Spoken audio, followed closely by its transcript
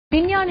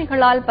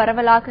விஞ்ஞானிகளால்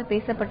பரவலாக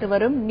பேசப்பட்டு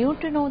வரும்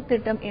நியூட்ரினோ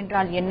திட்டம்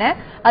என்றால் என்ன,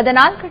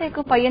 அதனால்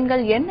கிடைக்கும்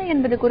பயன்கள் என்ன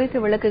என்பது குறித்து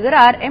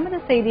விளக்குகிறார் எமது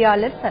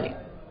செய்தியாளர் சலீம்.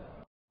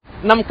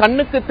 நம்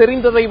கண்ணுக்கு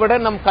தெரிந்ததை விட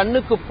நம்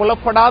கண்ணுக்கு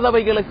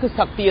புலப்படாதவைகளுக்கு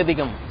சக்தி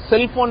அதிகம்.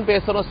 செல்போன்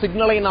பேசுற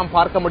சிக்னலை நாம்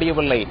பார்க்க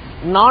முடியவில்லை.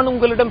 நான்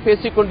உங்களிடம்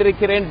பேசிக்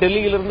கொண்டிருக்கிறேன்.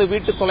 டெல்லியிலிருந்து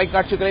வீட்டு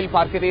தொலைக்காட்சிகளில்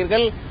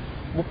பார்க்கிறீர்கள்.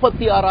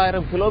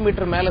 36,000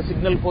 கிலோமீட்டர் மேல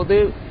சிக்னல் போது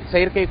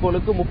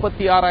செயற்கைக்கோளுக்கு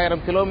 36,000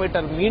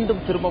 கிலோமீட்டர்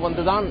மீண்டும் திரும்ப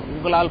வந்துதான்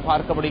உங்களால்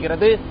பார்க்க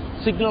முடிகிறது.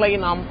 சிக்னலை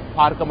நாம்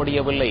பார்க்க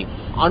முடியவில்லை.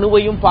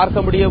 அணுவையும்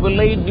பார்க்க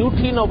முடியவில்லை,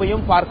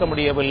 நியூட்ரினோவையும் பார்க்க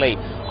முடியவில்லை.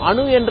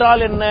 அணு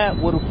என்றால் என்ன?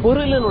 ஒரு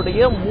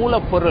பொருளினுடைய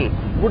மூலப்பொருள்.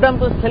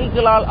 உடம்பு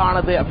செல்களால்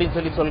ஆனது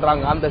அப்படின்னு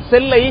சொல்றாங்க. அந்த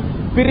செல்லை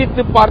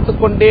பிரித்து பார்த்து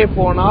கொண்டே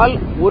போனால்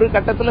ஒரு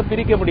கட்டத்துல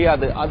பிரிக்க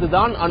முடியாது.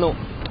 அதுதான் அணு.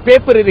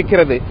 பேப்பர்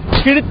இருக்கிறது,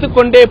 கிழித்து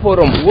கொண்டே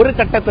போறோம். ஒரு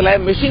கட்டத்துல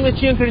மெஷின்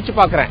வச்சியும் கிழிச்சு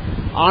பாக்குறேன்,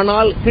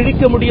 ஆனால்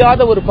கிழிக்க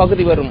முடியாத ஒரு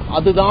பகுதி வரும்.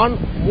 அதுதான்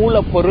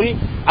மூலப்பொருள்,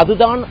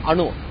 அதுதான்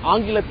அணு.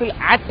 ஆங்கிலத்தில்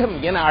ஆட்டம்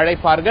என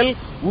அழைப்பார்கள்.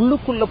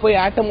 உள்ளுக்குள்ள போய்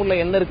ஆட்டம் உள்ள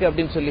என்ன இருக்கு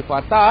அப்படின்னு சொல்லி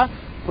பார்த்தா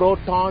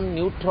புரோட்டான்,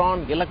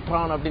 நியூட்ரான்,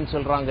 எலக்ட்ரான் அப்படின்னு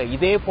சொல்றாங்க.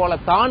 இதே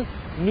போலத்தான்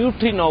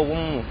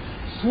நியூட்ரினோவும்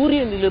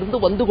சூரியனிலிருந்து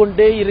வந்து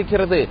கொண்டே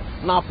இருக்கிறது.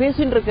 நான்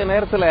பேசிட்டு இருக்க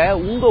நேரத்துல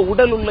உங்க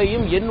உடல்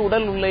உள்ளேயும் என்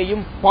உடல்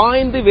உள்ளேயும்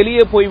பாய்ந்து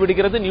வெளியே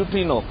போய்விடுகிறது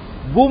நியூட்ரினோ.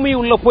 பூமி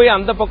உள்ள போய்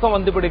அந்த பக்கம்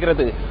வந்து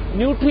விடுகிறது.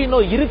 நியூட்ரினோ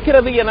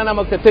இருக்கிறது என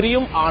நமக்கு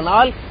தெரியும்,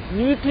 ஆனால்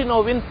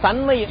நியூட்ரினோவின்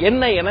தன்மை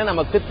என்ன என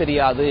நமக்கு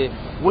தெரியாது.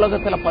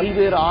 உலகத்துல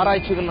பல்வேறு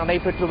ஆராய்ச்சிகள்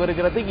நடைபெற்று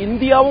வருகிறது.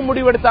 இந்தியாவும்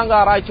முடிவெடுத்தாங்க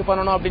ஆராய்ச்சி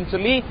பண்ணணும் அப்படின்னு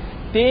சொல்லி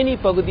தேனி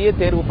பகுதியை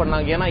தேர்வு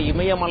பண்ணாங்க. ஏன்னா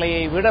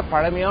இமயமலையை விட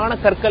பழமையான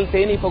கற்கள்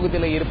தேனி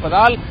பகுதியில்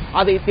இருப்பதால்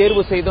அதை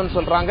தேர்வு செய்தோன்னு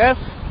சொல்றாங்க.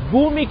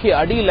 பூமிக்கு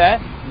அடியில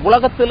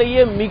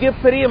உலகத்திலேயே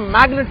மிகப்பெரிய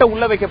மேக்னெட்டை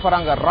உள்ள வைக்க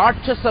போறாங்க.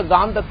 ராட்சச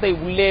காந்தத்தை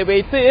உள்ளே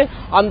வைத்து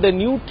அந்த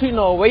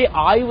நியூட்ரினோவை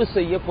ஆய்வு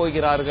செய்ய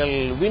போகிறார்கள்.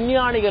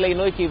 விஞ்ஞானிகளை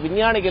நோக்கி,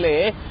 விஞ்ஞானிகளே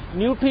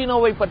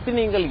நியூட்ரினோவை பற்றி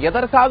நீங்கள்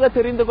எதற்காக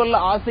தெரிந்து கொள்ள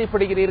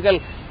ஆசைப்படுகிறீர்கள்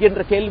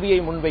என்ற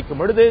கேள்வியை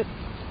முன்வைக்கும் பொழுது,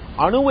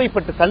 அணுவை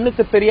பற்றி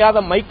கண்ணுக்கு தெரியாத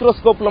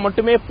மைக்ரோஸ்கோப்ல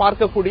மட்டுமே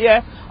பார்க்கக்கூடிய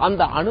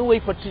அந்த அணுவை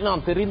பற்றி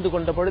நாம் தெரிந்து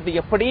கொண்ட பொழுது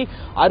எப்படி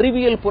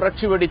அறிவியல்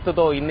புரட்சி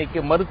வெடித்ததோ, இன்னைக்கு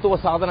மருத்துவ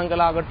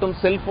சாதனங்களாகட்டும்,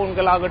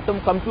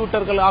 செல்போன்களாகட்டும்,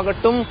 கம்ப்யூட்டர்கள்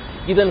ஆகட்டும்,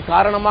 இதன்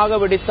காரணமாக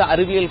வெடித்த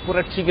அறிவியல்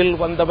புரட்சிகள்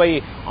வந்தவை.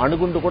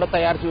 அணுகுண்டு கூட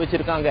தயாரித்து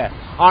வச்சிருக்காங்க.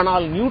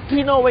 ஆனால்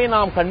நியூட்ரினோவை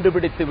நாம்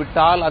கண்டுபிடித்து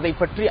விட்டால், அதை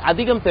பற்றி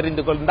அதிகம்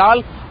தெரிந்து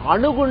கொண்டால்,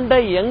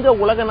 அணுகுண்டை எங்க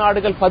உலக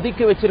நாடுகள்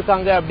பதுக்கி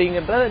வச்சிருக்காங்க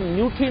அப்படிங்கிற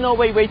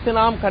நியூட்ரினோவை வைத்து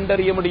நாம்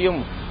கண்டறிய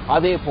முடியும்.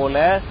 அதே போல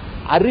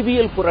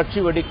அறிவியல் புரட்சி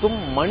வெடிக்கும்.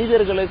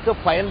 மனிதர்களுக்கு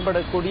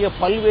பயன்படக்கூடிய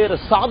பல்வேறு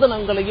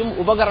சாதனங்களையும்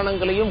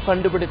உபகரணங்களையும்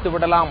கண்டுபிடித்து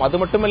விடலாம். அது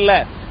மட்டுமல்ல,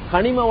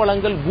 கனிம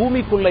வளங்கள்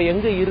பூமிக்குள்ள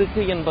எங்க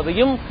இருக்கு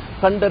என்பதையும்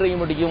கண்டறிய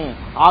முடியும்.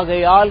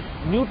 ஆகையால்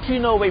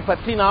நியூட்ரினோவை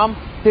பற்றி நாம்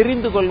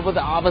தெரிந்து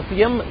கொள்வது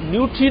அவசியம்.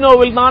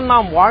 நியூட்ரினோவில் தான்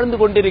நாம் வாழ்ந்து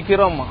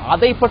கொண்டிருக்கிறோம்,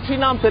 அதை பற்றி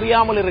நாம்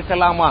தெரியாமல்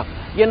இருக்கலாமா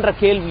என்ற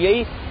கேள்வியை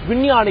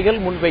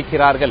விஞ்ஞானிகள்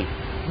முன்வைக்கிறார்கள்.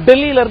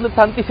 டெல்லியிலிருந்து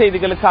தந்தி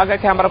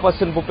செய்திகளுக்காக கேமரா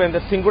பர்சன்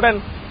பூபேந்தர்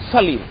சிங்குடன்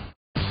சலீம்.